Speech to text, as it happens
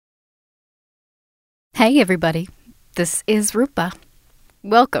Hey everybody, this is Rupa.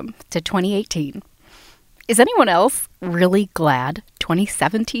 Welcome to 2018. Is anyone else really glad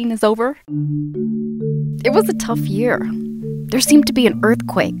 2017 is over? It was a tough year. There seemed to be an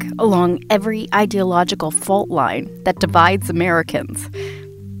earthquake along every ideological fault line that divides Americans.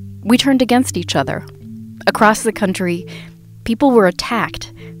 We turned against each other. Across the country, people were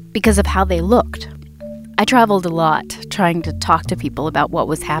attacked because of how they looked. I traveled a lot trying to talk to people about what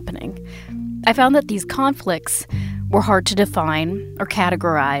was happening. I found that these conflicts were hard to define or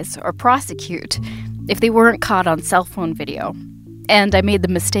categorize or prosecute if they weren't caught on cell phone video. And I made the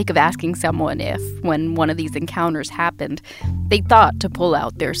mistake of asking someone if, when one of these encounters happened, they thought to pull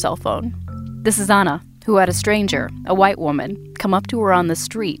out their cell phone. This is Anna, who had a stranger, a white woman, come up to her on the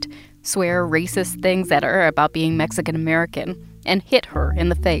street, swear racist things at her about being Mexican-American, and hit her in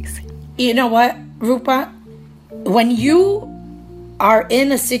the face. You know what, Rupa? When you are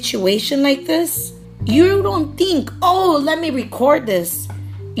in a situation like this, you don't think, oh, let me record this.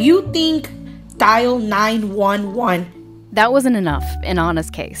 You think, dial 911. That wasn't enough in Anna's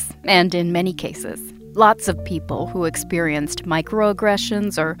case, and in many cases. Lots of people who experienced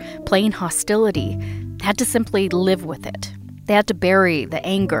microaggressions or plain hostility had to simply live with it. They had to bury the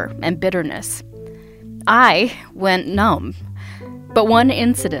anger and bitterness. I went numb. But one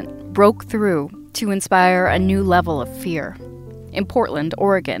incident broke through to inspire a new level of fear. In Portland,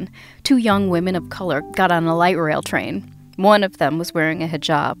 Oregon, 2 young women of color got on a light rail train. One of them was wearing a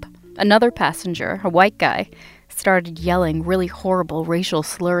hijab. Another passenger, a white guy, started yelling really horrible racial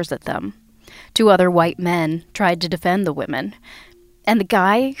slurs at them. 2 other white men tried to defend the women. And the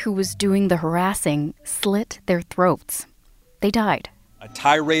guy who was doing the harassing slit their throats. They died. A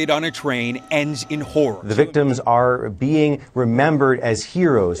tirade on a train ends in horror. The victims are being remembered as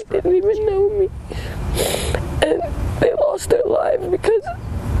heroes. They didn't even know me. And they lost their lives because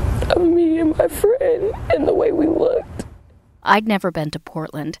of me and my friend and the way we looked. I'd never been to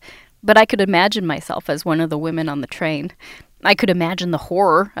Portland, but I could imagine myself as one of the women on the train. I could imagine the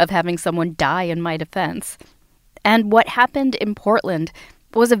horror of having someone die in my defense. And what happened in Portland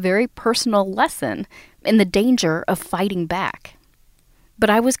was a very personal lesson in the danger of fighting back. But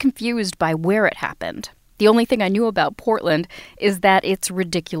I was confused by where it happened. The only thing I knew about Portland is that it's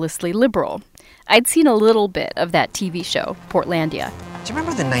ridiculously liberal. I'd seen a little bit of that TV show, Portlandia. Do you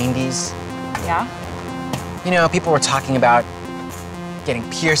remember the 90s? Yeah? You know, people were talking about getting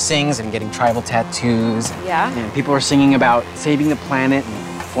piercings and getting tribal tattoos. Yeah? And people were singing about saving the planet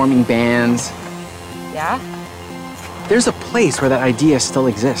and forming bands. Yeah? There's a place where that idea still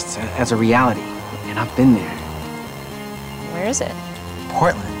exists as a reality, and I've been there. Where is it?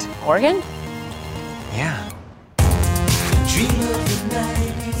 Portland. Oregon? Yeah.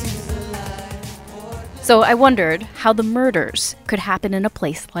 So I wondered how the murders could happen in a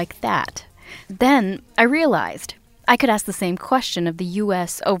place like that. Then I realized I could ask the same question of the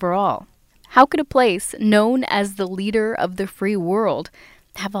U.S. overall. How could a place known as the leader of the free world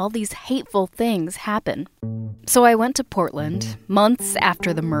have all these hateful things happen? So I went to Portland months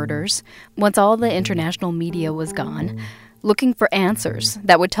after the murders, once all the international media was gone, looking for answers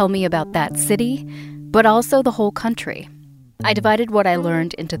that would tell me about that city, but also the whole country. I divided what I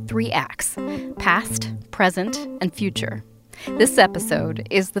learned into 3 acts: past, present, and future. This episode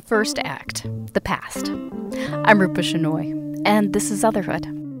is the first act, the past. I'm Rupa Shenoy, and this is Otherhood.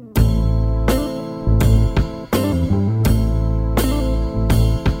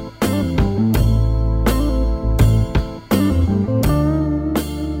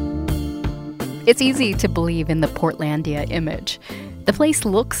 It's easy to believe in the Portlandia image. The place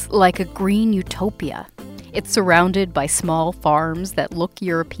looks like a green utopia. It's surrounded by small farms that look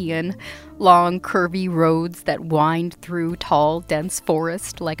European, long, curvy roads that wind through tall, dense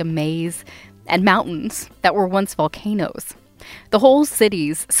forest like a maze, and mountains that were once volcanoes. The whole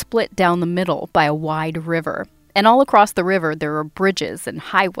city's split down the middle by a wide river, and all across the river there are bridges and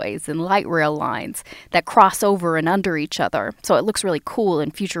highways and light rail lines that cross over and under each other, so it looks really cool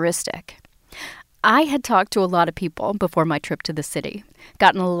and futuristic. I had talked to a lot of people before my trip to the city,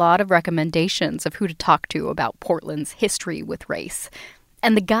 gotten a lot of recommendations of who to talk to about Portland's history with race.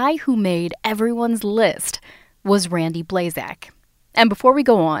 And the guy who made everyone's list was Randy Blazak. And before we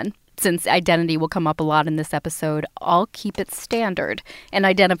go on, since identity will come up a lot in this episode, I'll keep it standard and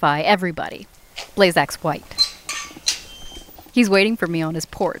identify everybody. Blazak's white. He's waiting for me on his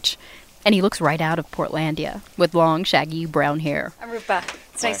porch, and he looks right out of Portlandia with long, shaggy brown hair. I'm Rupa.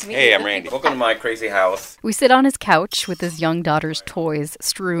 It's nice to meet you. Hey, I'm Randy. Welcome to my crazy house. We sit on his couch with his young daughter's toys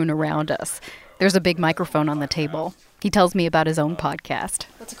strewn around us. There's a big microphone on the table. He tells me about his own podcast.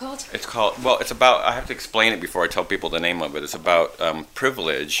 What's it called? It's about, I have to explain it before I tell people the name of it. It's about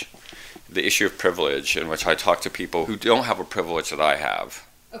privilege the issue of privilege, in which I talk to people who don't have a privilege that I have.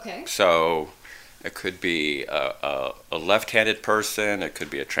 Okay. So it could be a left-handed person, it could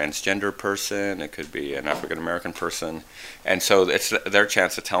be a transgender person, it could be an African-American person. And so it's their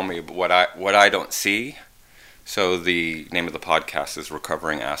chance to tell me what I don't see. So the name of the podcast is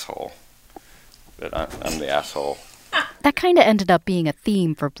Recovering Asshole. That I'm the asshole. That kind of ended up being a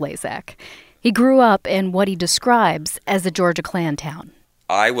theme for Blazak. He grew up in what he describes as a Georgia Klan town.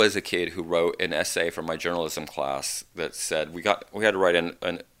 I was a kid who wrote an essay for my journalism class that said we had to write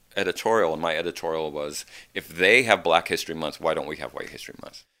an editorial, and my editorial was, if they have Black History Month, why don't we have White History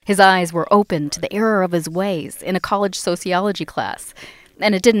Month? His eyes were open to the error of his ways in a college sociology class.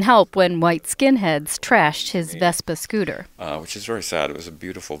 And it didn't help when white skinheads trashed his Vespa scooter. Which is very sad. It was a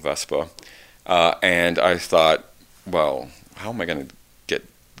beautiful Vespa. And I thought, well, how am I going to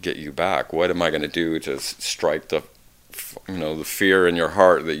get you back? What am I going to do to strike the fear in your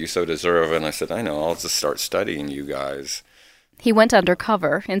heart that you so deserve? And I said, I know, I'll just start studying you guys. He went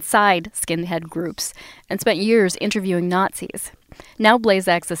undercover inside skinhead groups and spent years interviewing Nazis. Now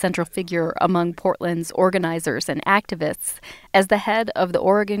Blazak's a central figure among Portland's organizers and activists as the head of the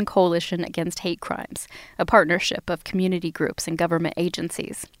Oregon Coalition Against Hate Crimes, a partnership of community groups and government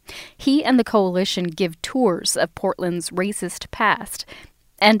agencies. He and the coalition give tours of Portland's racist past,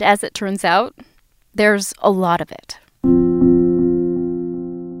 and as it turns out, there's a lot of it.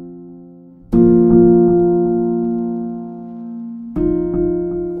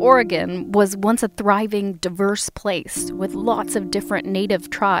 Oregon was once a thriving, diverse place with lots of different native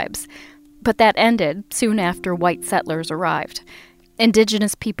tribes. But that ended soon after white settlers arrived.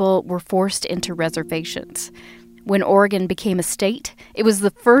 Indigenous people were forced into reservations. When Oregon became a state, it was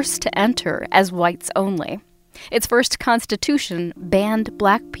the first to enter as whites only. Its first constitution banned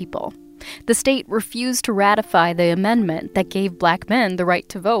black people. The state refused to ratify the amendment that gave black men the right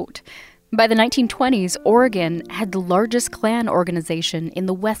to vote. By the 1920s, Oregon had the largest Klan organization in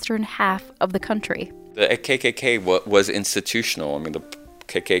the western half of the country. The KKK was institutional. I mean, the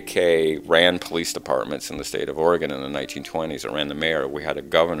KKK ran police departments in the state of Oregon in the 1920s. It ran the mayor. We had a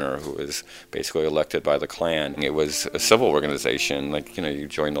governor who was basically elected by the Klan. It was a civil organization, like, you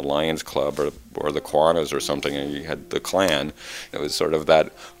joined the Lions Club or the Kiwanis or something, and you had the Klan. It was sort of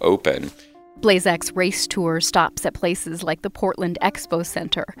that open. Blazak's race tour stops at places like the Portland Expo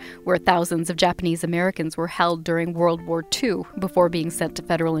Center, where thousands of Japanese Americans were held during World War II before being sent to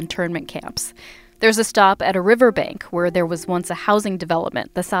federal internment camps. There's a stop at a riverbank where there was once a housing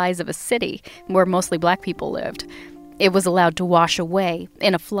development the size of a city where mostly black people lived. It was allowed to wash away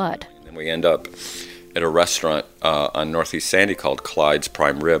in a flood. And we end up at a restaurant on Northeast Sandy called Clyde's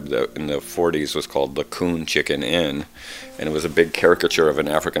Prime Rib that in the 40s was called the Coon Chicken Inn. And it was a big caricature of an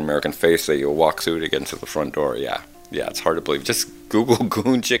African-American face that you walk through to get into the front door. Yeah, it's hard to believe. Just Google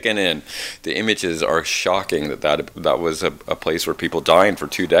Coon Chicken Inn. The images are shocking that was a place where people dined for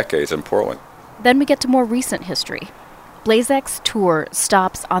 2 decades in Portland. Then we get to more recent history. Blazak's tour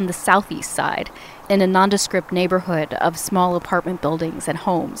stops on the southeast side in a nondescript neighborhood of small apartment buildings and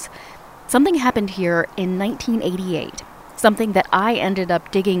homes. Something happened here in 1988, something that I ended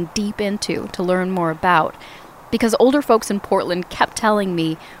up digging deep into to learn more about, because older folks in Portland kept telling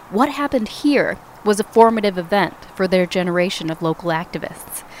me what happened here was a formative event for their generation of local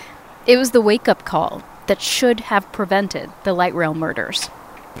activists. It was the wake-up call that should have prevented the light rail murders.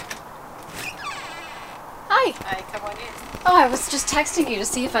 Hi, come on in. Oh, I was just texting you to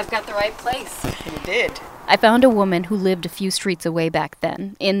see if I've got the right place. You did. I found a woman who lived a few streets away back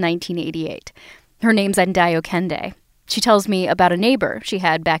then, in 1988. Her name's Andayo Kende. She tells me about a neighbor she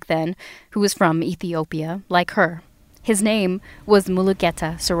had back then who was from Ethiopia, like her. His name was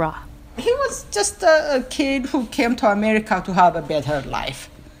Mulugeta Sarah. He was just a kid who came to America to have a better life.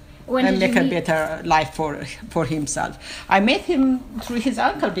 And make a better life for himself. I met him through his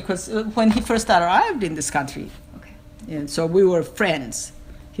uncle because when he first arrived in this country. Okay. And so we were friends.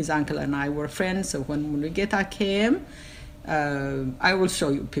 His uncle and I were friends. So when Mulugeta came, I will show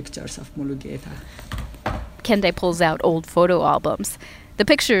you pictures of Mulugeta. Kende pulls out old photo albums. The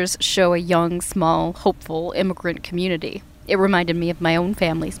pictures show a young, small, hopeful immigrant community. It reminded me of my own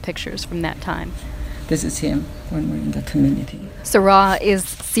family's pictures from that time. This is him when we're in the community. Sarah is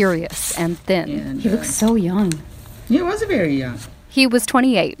serious and thin. And, he looks so young. He was very young. He was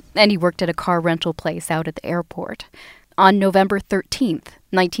 28, and he worked at a car rental place out at the airport. On November 13th,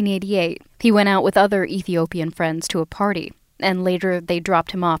 1988, he went out with other Ethiopian friends to a party, and later they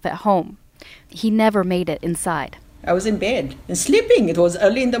dropped him off at home. He never made it inside. I was in bed and sleeping. It was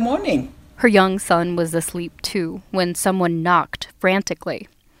early in the morning. Her young son was asleep too when someone knocked frantically.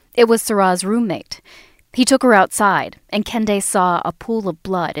 It was Sarah's roommate. He took her outside, and Kende saw a pool of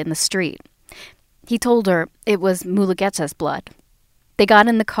blood in the street. He told her it was Mulugeta's blood. They got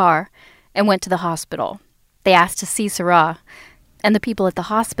in the car and went to the hospital. They asked to see Sarah, and the people at the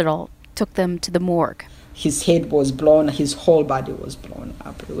hospital took them to the morgue. His head was blown, his whole body was blown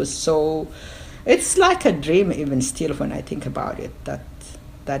up. It was so... It's like a dream even still when I think about it,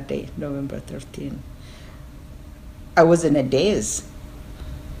 that day, November 13. I was in a daze.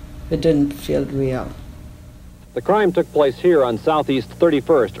 It didn't feel real. The crime took place here on Southeast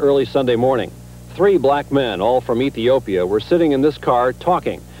 31st early Sunday morning. 3 black men, all from Ethiopia, were sitting in this car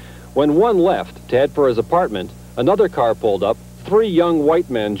talking. When one left to head for his apartment, another car pulled up. 3 young white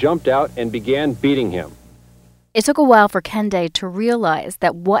men jumped out and began beating him. It took a while for Kende to realize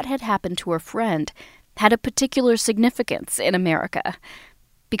that what had happened to her friend had a particular significance in America,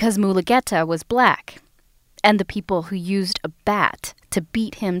 because Mulugeta was black, and the people who used a bat to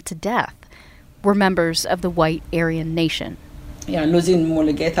beat him to death were members of the white Aryan nation. Yeah, losing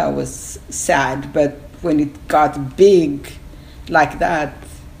Mulugeta was sad, but when it got big like that,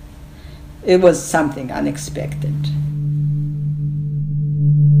 it was something unexpected.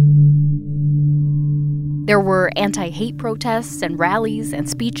 There were anti-hate protests and rallies and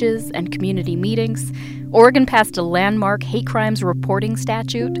speeches and community meetings. Oregon passed a landmark hate crimes reporting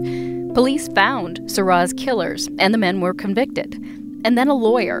statute. Police found Sarah's killers, and the men were convicted. And then a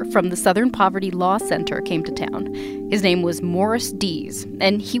lawyer from the Southern Poverty Law Center came to town. His name was Morris Dees,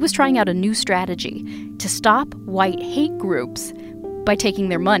 and he was trying out a new strategy to stop white hate groups by taking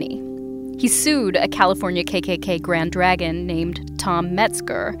their money. He sued a California KKK Grand Dragon named Tom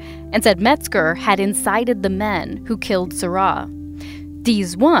Metzger and said Metzger had incited the men who killed Sarah.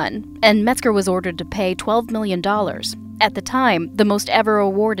 Dees won, and Metzger was ordered to pay $12 million, at the time the most ever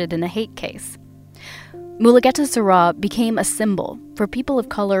awarded in a hate case. Mulugeta Sarah became a symbol for people of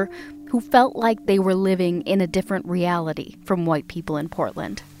color who felt like they were living in a different reality from white people in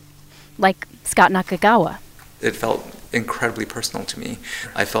Portland. Like Scott Nakagawa. It felt incredibly personal to me.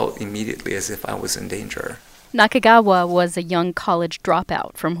 I felt immediately as if I was in danger. Nakagawa was a young college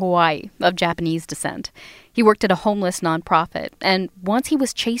dropout from Hawaii of Japanese descent. He worked at a homeless nonprofit, and once he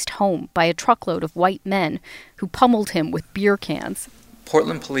was chased home by a truckload of white men who pummeled him with beer cans.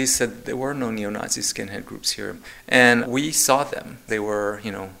 Portland police said there were no neo-Nazi skinhead groups here, and we saw them. They were,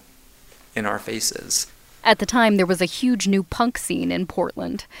 in our faces. At the time, there was a huge new punk scene in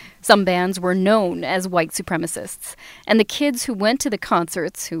Portland. Some bands were known as white supremacists, and the kids who went to the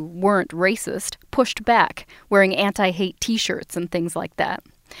concerts who weren't racist pushed back, wearing anti-hate t-shirts and things like that.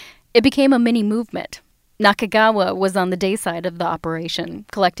 It became a mini movement. Nakagawa was on the day side of the operation,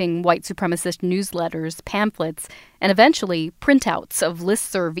 collecting white supremacist newsletters, pamphlets, and eventually printouts of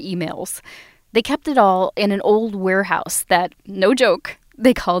listserv emails. They kept it all in an old warehouse that, no joke,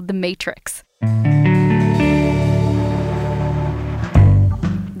 they called the Matrix.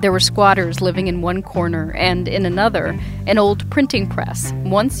 There were squatters living in one corner, and in another, an old printing press,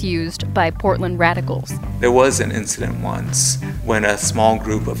 once used by Portland radicals. There was an incident once when a small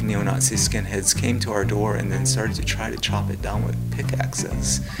group of neo-Nazi skinheads came to our door and then started to try to chop it down with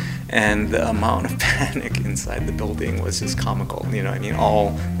pickaxes. And the amount of panic inside the building was just comical. All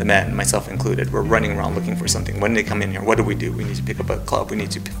the men, myself included, were running around looking for something. When they come in here, what do? We need to pick up a club. We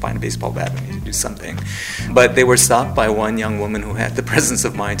need to find a baseball bat. We need to do something. But they were stopped by one young woman who had the presence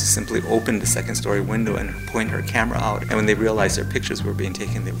of mind to simply open the second-story window and point her camera out. And when they realized their pictures were being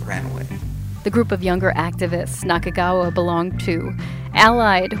taken, they ran away. The group of younger activists Nakagawa belonged to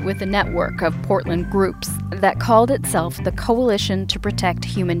allied with a network of Portland groups that called itself the Coalition to Protect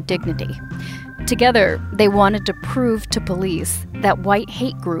Human Dignity. Together, they wanted to prove to police that white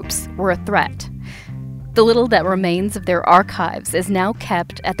hate groups were a threat. The little that remains of their archives is now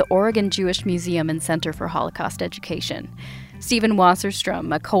kept at the Oregon Jewish Museum and Center for Holocaust Education. Stephen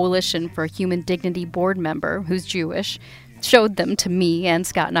Wasserstrom, a Coalition for Human Dignity board member who's Jewish, showed them to me and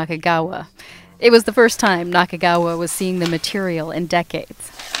Scott Nakagawa. It was the first time Nakagawa was seeing the material in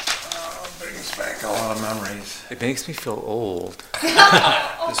decades. It brings back a lot of memories. It makes me feel old.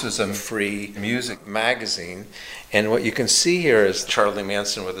 This was a free music magazine, and what you can see here is Charlie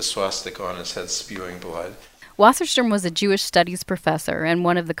Manson with a swastika on his head spewing blood. Wasserstrom was a Jewish studies professor and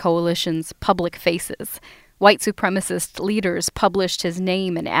one of the Coalition's public faces. White supremacist leaders published his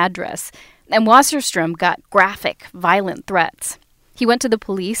name and address, and Wasserstrom got graphic, violent threats. He went to the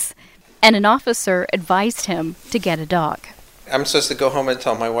police, and an officer advised him to get a dog. I'm supposed to go home and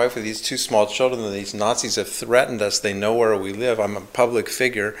tell my wife with these 2 small children that these Nazis have threatened us. They know where we live. I'm a public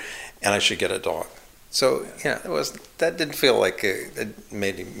figure, and I should get a dog. So, that didn't feel like it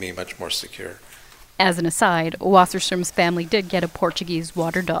made me much more secure. As an aside, Wasserstrom's family did get a Portuguese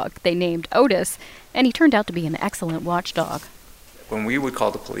water dog they named Otis, and he turned out to be an excellent watchdog. When we would call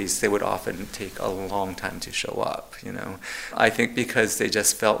the police, they would often take a long time to show up, I think because they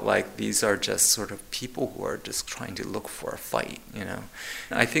just felt like these are just sort of people who are just trying to look for a fight,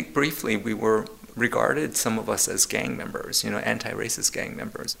 I think briefly we were regarded, some of us, as gang members, anti-racist gang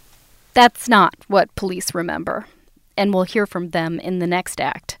members. That's not what police remember, and we'll hear from them in the next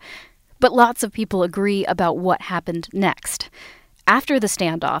act. But lots of people agree about what happened next. After the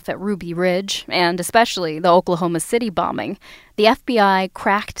standoff at Ruby Ridge, and especially the Oklahoma City bombing, the FBI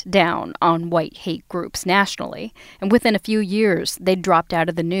cracked down on white hate groups nationally, and within a few years, they dropped out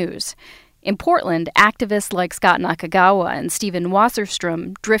of the news. In Portland, activists like Scott Nakagawa and Stephen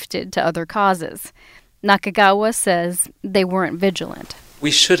Wasserstrom drifted to other causes. Nakagawa says they weren't vigilant. We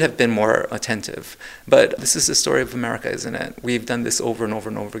should have been more attentive, but this is the story of America, isn't it? We've done this over and over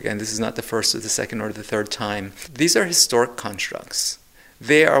and over again. This is not the first or the second or the third time. These are historic constructs.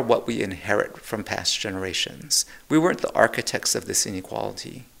 They are what we inherit from past generations. We weren't the architects of this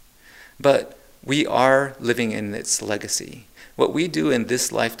inequality, but we are living in its legacy. What we do in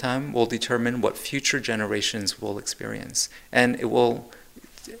this lifetime will determine what future generations will experience, and it will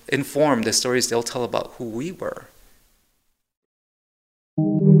inform the stories they'll tell about who we were.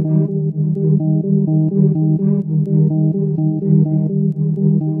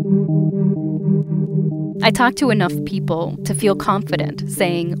 I talked to enough people to feel confident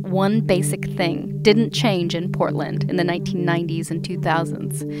saying one basic thing didn't change in Portland in the 1990s and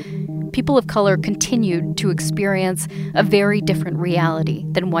 2000s. People of color continued to experience a very different reality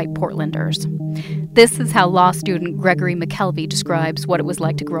than white Portlanders. This is how law student Gregory McKelvey describes what it was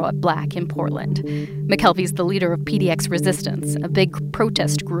like to grow up black in Portland. McKelvey's the leader of PDX Resistance, a big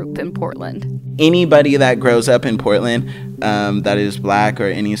protest group in Portland. Anybody that grows up in Portland that is black or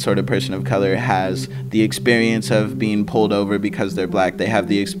any sort of person of color has the experience of being pulled over because they're black. They have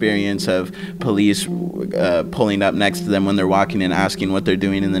the experience of police pulling up next to them when they're walking and asking what they're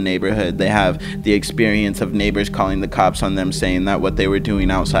doing in the neighborhood. They have the experience of neighbors calling the cops on them saying that what they were doing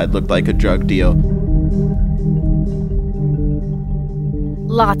outside looked like a drug deal.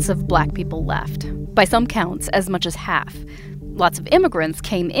 Lots of black people left. By some counts, as much as half. Lots of immigrants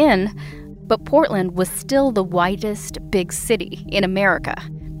came in, but Portland was still the whitest big city in America.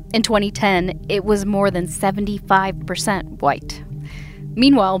 In 2010, it was more than 75% white.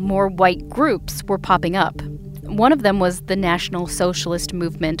 Meanwhile, more white groups were popping up. One of them was the National Socialist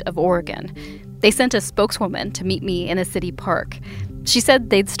Movement of Oregon. They sent a spokeswoman to meet me in a city park. She said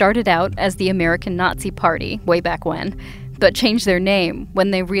they'd started out as the American Nazi Party way back when, but changed their name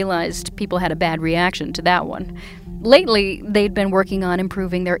when they realized people had a bad reaction to that one. Lately, they'd been working on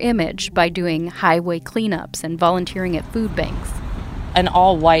improving their image by doing highway cleanups and volunteering at food banks. An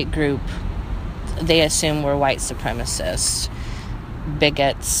all-white group, they assume we're white supremacists,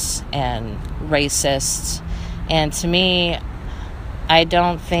 bigots, and racists. And to me, I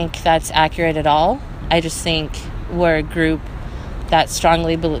don't think that's accurate at all. I just think we're a group that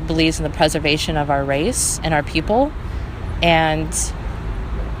strongly believes in the preservation of our race and our people, and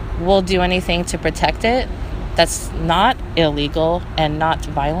we'll do anything to protect it that's not illegal and not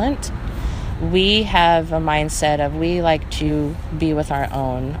violent. We have a mindset of we like to be with our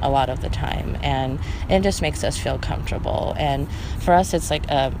own a lot of the time, and it just makes us feel comfortable. And for us, it's like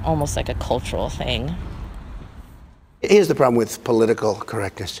almost like a cultural thing. Here's the problem with political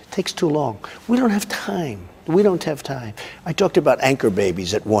correctness. It takes too long. We don't have time. We don't have time. I talked about anchor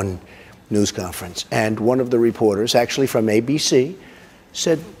babies at one news conference, and one of the reporters, actually from ABC,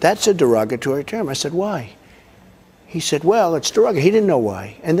 said, "That's a derogatory term." I said, "Why?" He said, "Well, it's derogatory." He didn't know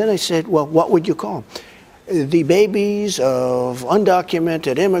why. And then I said, "Well, what would you call them?" "The babies of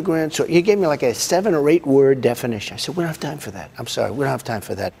undocumented immigrants." So he gave me like a 7 or 8 word definition. I said, "We don't have time for that. I'm sorry, we don't have time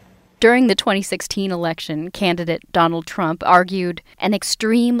for that." During the 2016 election, candidate Donald Trump argued an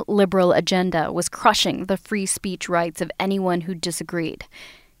extreme liberal agenda was crushing the free speech rights of anyone who disagreed.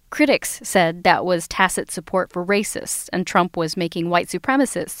 Critics said that was tacit support for racists, and Trump was making white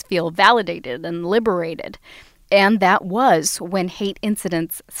supremacists feel validated and liberated. And that was when hate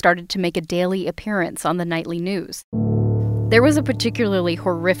incidents started to make a daily appearance on the nightly news. There was a particularly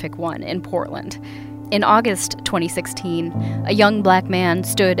horrific one in Portland. In August 2016, a young black man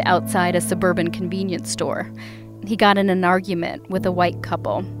stood outside a suburban convenience store. He got in an argument with a white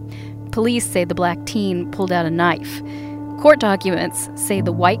couple. Police say the black teen pulled out a knife. Court documents say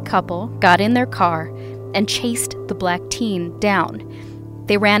the white couple got in their car and chased the black teen down.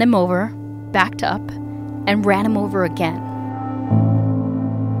 They ran him over, backed up, and ran him over again.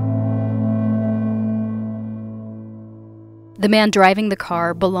 The man driving the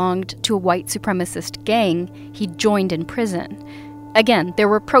car belonged to a white supremacist gang he'd joined in prison. Again, there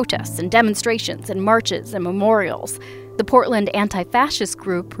were protests and demonstrations and marches and memorials. The Portland anti-fascist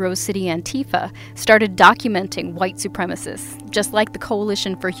group, Rose City Antifa, started documenting white supremacists, just like the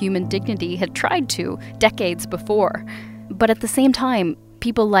Coalition for Human Dignity had tried to decades before. But at the same time,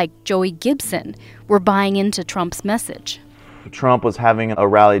 people like Joey Gibson were buying into Trump's message. Trump was having a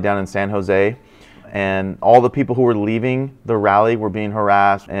rally down in San Jose, and all the people who were leaving the rally were being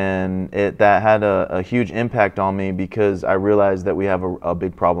harassed, and that had a huge impact on me because I realized that we have a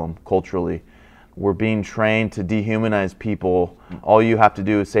big problem culturally. We're being trained to dehumanize people. All you have to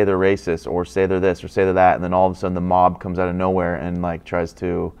do is say they're racist or say they're this or say they're that, and then all of a sudden the mob comes out of nowhere and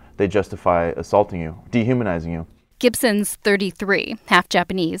they justify assaulting you, dehumanizing you. Gibson's 33, half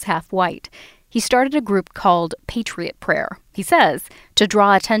Japanese, half white. He started a group called Patriot Prayer, he says, to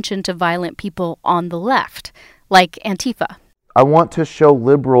draw attention to violent people on the left, like Antifa. I want to show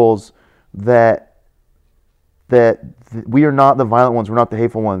liberals that we are not the violent ones, we're not the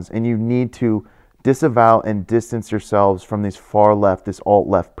hateful ones, and you need to disavow and distance yourselves from these far left, this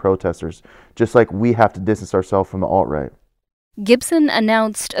alt-left protesters, just like we have to distance ourselves from the alt-right. Gibson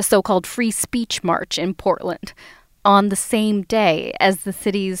announced a so-called free speech march in Portland on the same day as the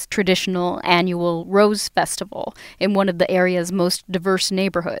city's traditional annual Rose Festival in one of the area's most diverse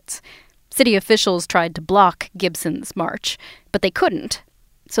neighborhoods. City officials tried to block Gibson's march, but they couldn't,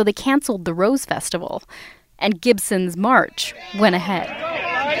 so they canceled the Rose Festival, and Gibson's march went ahead.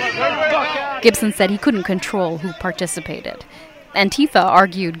 Gibson said he couldn't control who participated. Antifa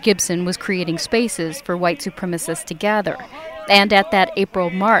argued Gibson was creating spaces for white supremacists to gather. And at that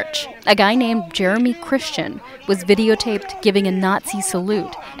April march, a guy named Jeremy Christian was videotaped giving a Nazi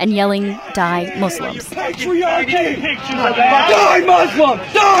salute and yelling, "Die Muslims." Patriarchy! Die Muslim!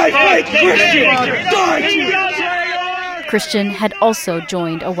 Die Christian! Die! Christian had also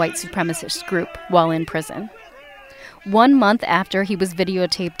joined a white supremacist group while in prison. 1 month after he was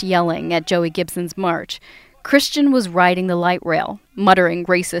videotaped yelling at Joey Gibson's march, Christian was riding the light rail, muttering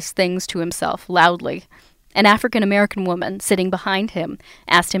racist things to himself loudly. An African-American woman sitting behind him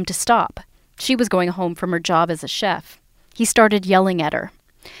asked him to stop. She was going home from her job as a chef. He started yelling at her.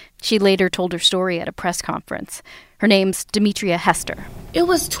 She later told her story at a press conference. Her name's Demetria Hester. It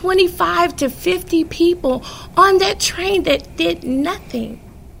was 25 to 50 people on that train that did nothing.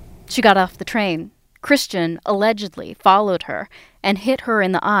 She got off the train. Christian allegedly followed her and hit her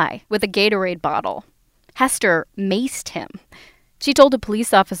in the eye with a Gatorade bottle. Hester maced him. She told a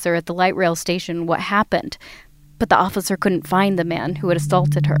police officer at the light rail station what happened, but the officer couldn't find the man who had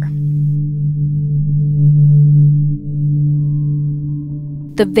assaulted her.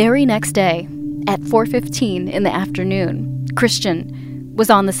 The very next day, at 4:15 in the afternoon, Christian was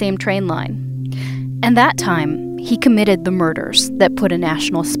on the same train line. And that time, he committed the murders that put a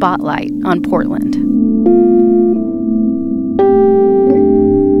national spotlight on Portland.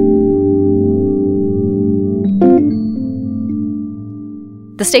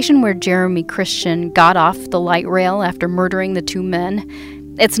 The station where Jeremy Christian got off the light rail after murdering the two men,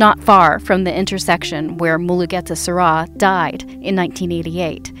 it's not far from the intersection where Mulugeta Serra died in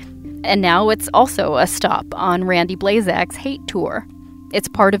 1988. And now it's also a stop on Randy Blazak's hate tour. It's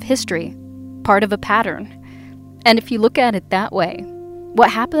part of history, part of a pattern. And if you look at it that way,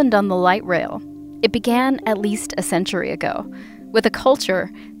 what happened on the light rail, it began at least a century ago, with a culture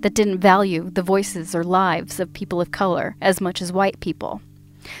that didn't value the voices or lives of people of color as much as white people.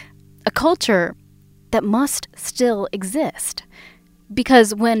 A culture that must still exist.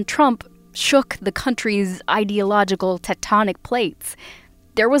 Because when Trump shook the country's ideological tectonic plates,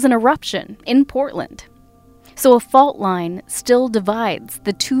 there was an eruption in Portland. So a fault line still divides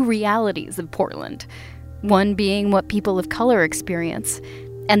the two realities of Portland, one being what people of color experience,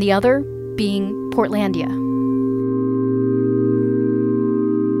 and the other being Portlandia.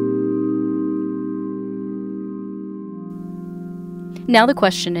 Now the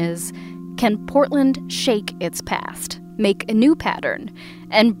question is, can Portland shake its past, make a new pattern,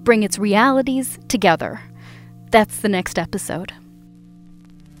 and bring its realities together? That's the next episode.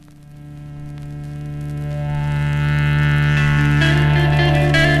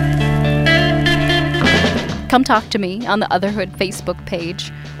 Come talk to me on the Otherhood Facebook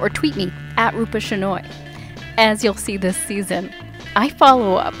page or tweet me at Rupa Shenoy. As you'll see this season, I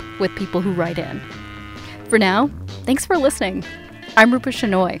follow up with people who write in. For now, thanks for listening. I'm Rupa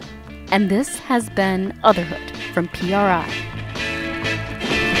Shenoy, and this has been Otherhood from PRI.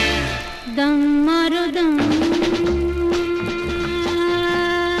 Dum maro dum,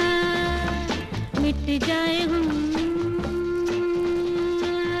 mit jaye hum.